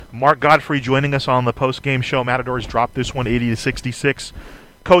Mark Godfrey joining us on the post-game show. Matadors dropped this one 80-66.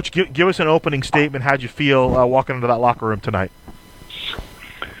 Coach, give us an opening statement. How'd you feel walking into that locker room tonight?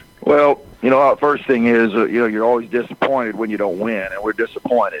 Well, first thing is, you're always disappointed when you don't win, and we're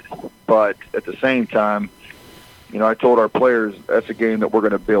disappointed. But at the same time, I told our players that's a game that we're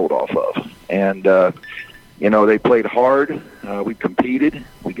going to build off of. And, they played hard. We competed.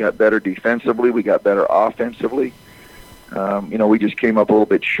 We got better defensively. We got better offensively. We just came up a little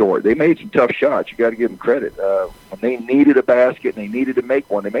bit short. They made some tough shots. You got to give them credit. When they needed a basket and they needed to make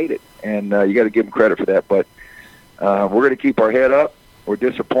one, they made it. And you got to give them credit for that. But we're going to keep our head up. We're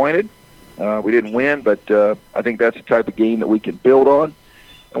disappointed. We didn't win, but I think that's the type of game that we can build on.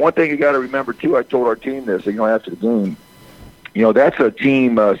 And one thing you got to remember, too, I told our team this, after the game, that's a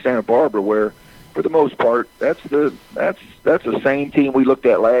team, Santa Barbara, where, for the most part, that's the same team we looked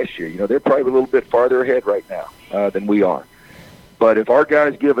at last year. They're probably a little bit farther ahead right now than we are. But if our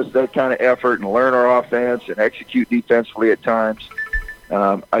guys give us that kind of effort and learn our offense and execute defensively at times,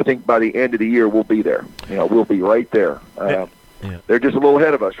 I think by the end of the year we'll be there. We'll be right there. They're just a little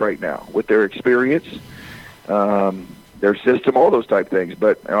ahead of us right now with their experience, their system, all those type of things.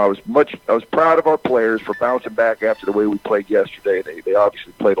 But I was proud of our players for bouncing back after the way we played yesterday. They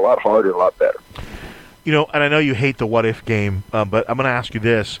obviously played a lot harder and a lot better. And I know you hate the what-if game, but I'm going to ask you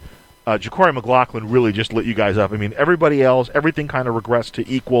this. Ja'Cory McLaughlin really just lit you guys up. I mean, everybody else, everything kind of regressed to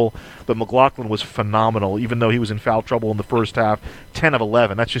equal, but McLaughlin was phenomenal, even though he was in foul trouble in the first half. 10 of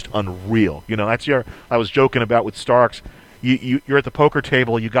 11, that's just unreal. I was joking about with Starks. You're at the poker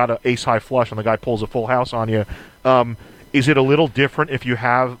table, you got an ace-high flush, and the guy pulls a full house on you. Is it a little different if you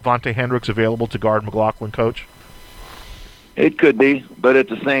have Vontae Hendricks available to guard McLaughlin, Coach? It could be, but at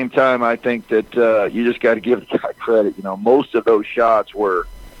the same time, I think that you just got to give the guy credit. Most of those shots were,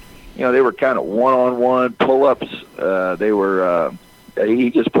 they were kind of one-on-one pull-ups. He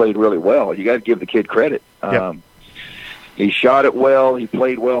just played really well. You got to give the kid credit. Yep. He shot it well. He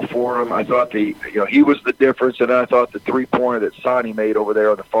played well for him. I thought he was the difference, and I thought the three-pointer that Sonny made over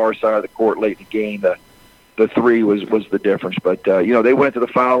there on the far side of the court late in the game, the three was the difference. But, they went to the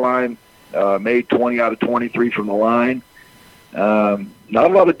foul line, made 20 out of 23 from the line. Not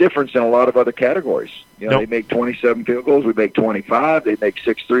a lot of difference in a lot of other categories. Nope. They make 27 field goals. We make 25. They make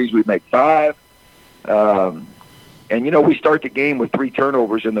 6 threes. We make 5. And, we start the game with 3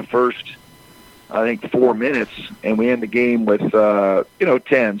 turnovers in the first, I think, 4 minutes, and we end the game with,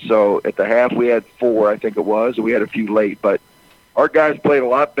 10. So at the half we had 4, I think it was. We had a few late, but our guys played a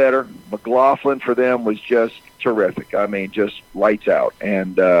lot better. McLaughlin for them was just terrific. I mean, just lights out.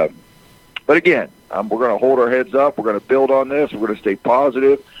 And but again, we're going to hold our heads up. We're going to build on this. We're going to stay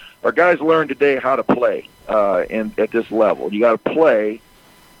positive. Our guys learned today how to play at this level. You got to play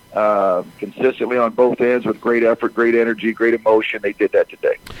consistently on both ends with great effort, great energy, great emotion. They did that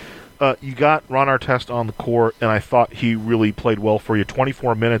today. You got Ron Artest on the court, and I thought he really played well for you.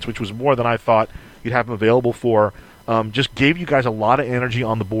 24 minutes, which was more than I thought you'd have him available for. Just gave you guys a lot of energy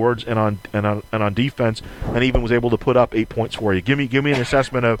on the boards and on defense, and even was able to put up 8 points for you. Give me an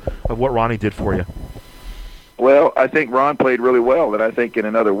assessment of what Ronnie did for you. Well, I think Ron played really well, and I think in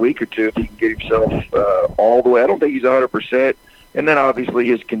another week or two, if he can get himself all the way, I don't think he's 100%. And then obviously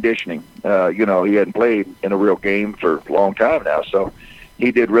his conditioning. He hadn't played in a real game for a long time now, so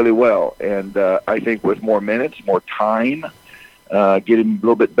he did really well. And I think with more minutes, more time, get him a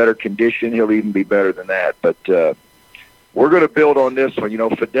little bit better condition, he'll even be better than that. But we're going to build on this one.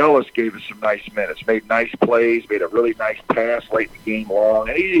 Fidelis gave us some nice minutes, made nice plays, made a really nice pass late in the game long.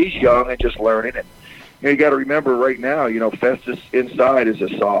 And he's young and just learning. And you got to remember right now, Festus inside is a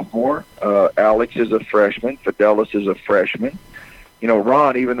sophomore. Alex is a freshman. Fidelis is a freshman.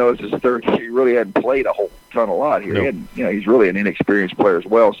 Ron, even though it's his third year, he really hadn't played a whole ton a lot here. Nope. He's really an inexperienced player as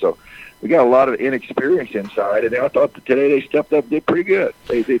well. So we got a lot of inexperience inside, and I thought that today they stepped up and did pretty good.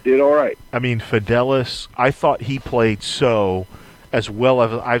 They did all right. I mean, Fidelis, I thought he played so as well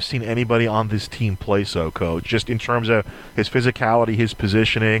as I've seen anybody on this team play so, Coach, just in terms of his physicality, his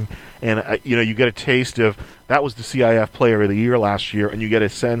positioning, and, you get a taste of that was the CIF Player of the Year last year, and you get a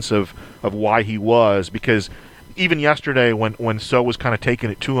sense of why he was, because even yesterday when So was kind of taking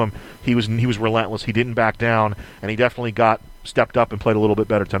it to him, he was relentless. He didn't back down, and he definitely stepped up and played a little bit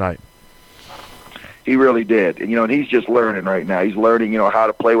better tonight. He really did. And he's just learning right now. He's learning, how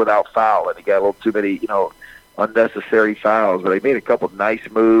to play without fouling. He got a little too many, unnecessary fouls, but he made a couple of nice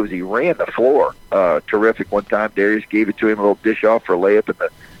moves. He ran the floor terrific one time. Darius gave it to him, a little dish off for a layup,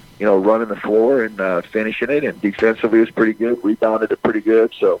 and running the floor and finishing it. And defensively was pretty good. Rebounded it pretty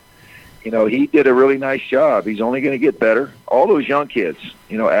good. So, he did a really nice job. He's only going to get better. All those young kids,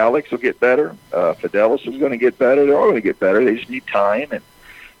 Alex will get better. Fidelis is going to get better. They're all going to get better. They just need time. And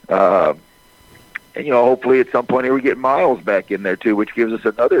And, hopefully at some point here we get Miles back in there too, which gives us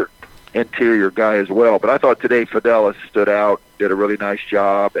another interior guy as well. But I thought today Fidelis stood out, did a really nice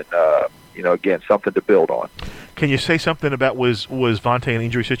job, and, again, something to build on. Can you say something about was Vontae an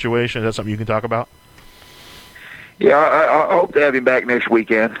injury situation? Is that something you can talk about? Yeah, I hope to have him back next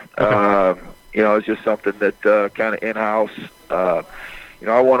weekend. Okay. It's just something that kind of in-house. I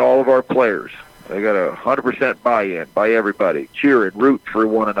want all of our players. They got 100% buy-in by everybody, cheering, root for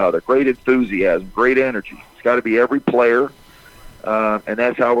one another, great enthusiasm, great energy. It's got to be every player, and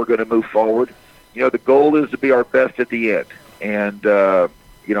that's how we're going to move forward. The goal is to be our best at the end. And,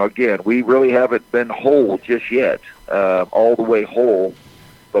 again, we really haven't been whole just yet, all the way whole.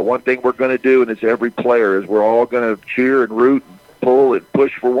 But one thing we're going to do, and it's every player, is we're all going to cheer and root and pull and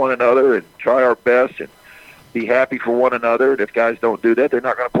push for one another and try our best and be happy for one another. And if guys don't do that, they're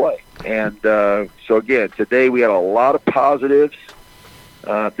not going to play. And so, again, today we had a lot of positives.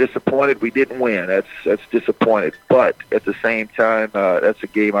 Disappointed we didn't win. That's disappointed. But at the same time, that's a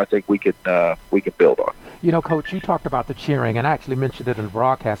game I think we can build on. Coach, you talked about the cheering, and I actually mentioned it in the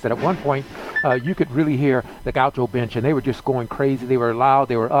broadcast that at one point you could really hear the Gaucho bench, and they were just going crazy. They were loud.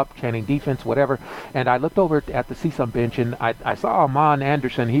 They were up, chanting defense, whatever. And I looked over at the CSUN bench, and I saw Amon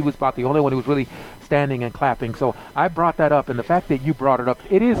Anderson. He was about the only one who was really standing and clapping. So I brought that up, and the fact that you brought it up,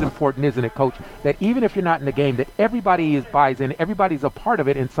 it is important, isn't it, Coach, that even if you're not in the game, that everybody buys in, everybody's a part of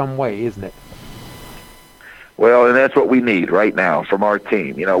it in some way, isn't it? Well, and that's what we need right now from our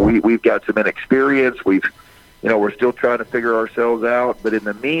team. We've got some inexperience. We're still trying to figure ourselves out. But in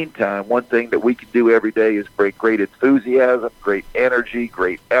the meantime, one thing that we can do every day is bring great enthusiasm, great energy,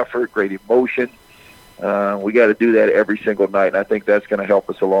 great effort, great emotion. We got to do that every single night, and I think that's going to help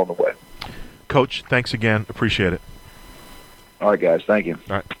us along the way. Coach, thanks again. Appreciate it. All right, guys. Thank you.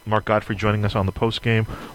 All right. Mark Godfrey joining us on the post game.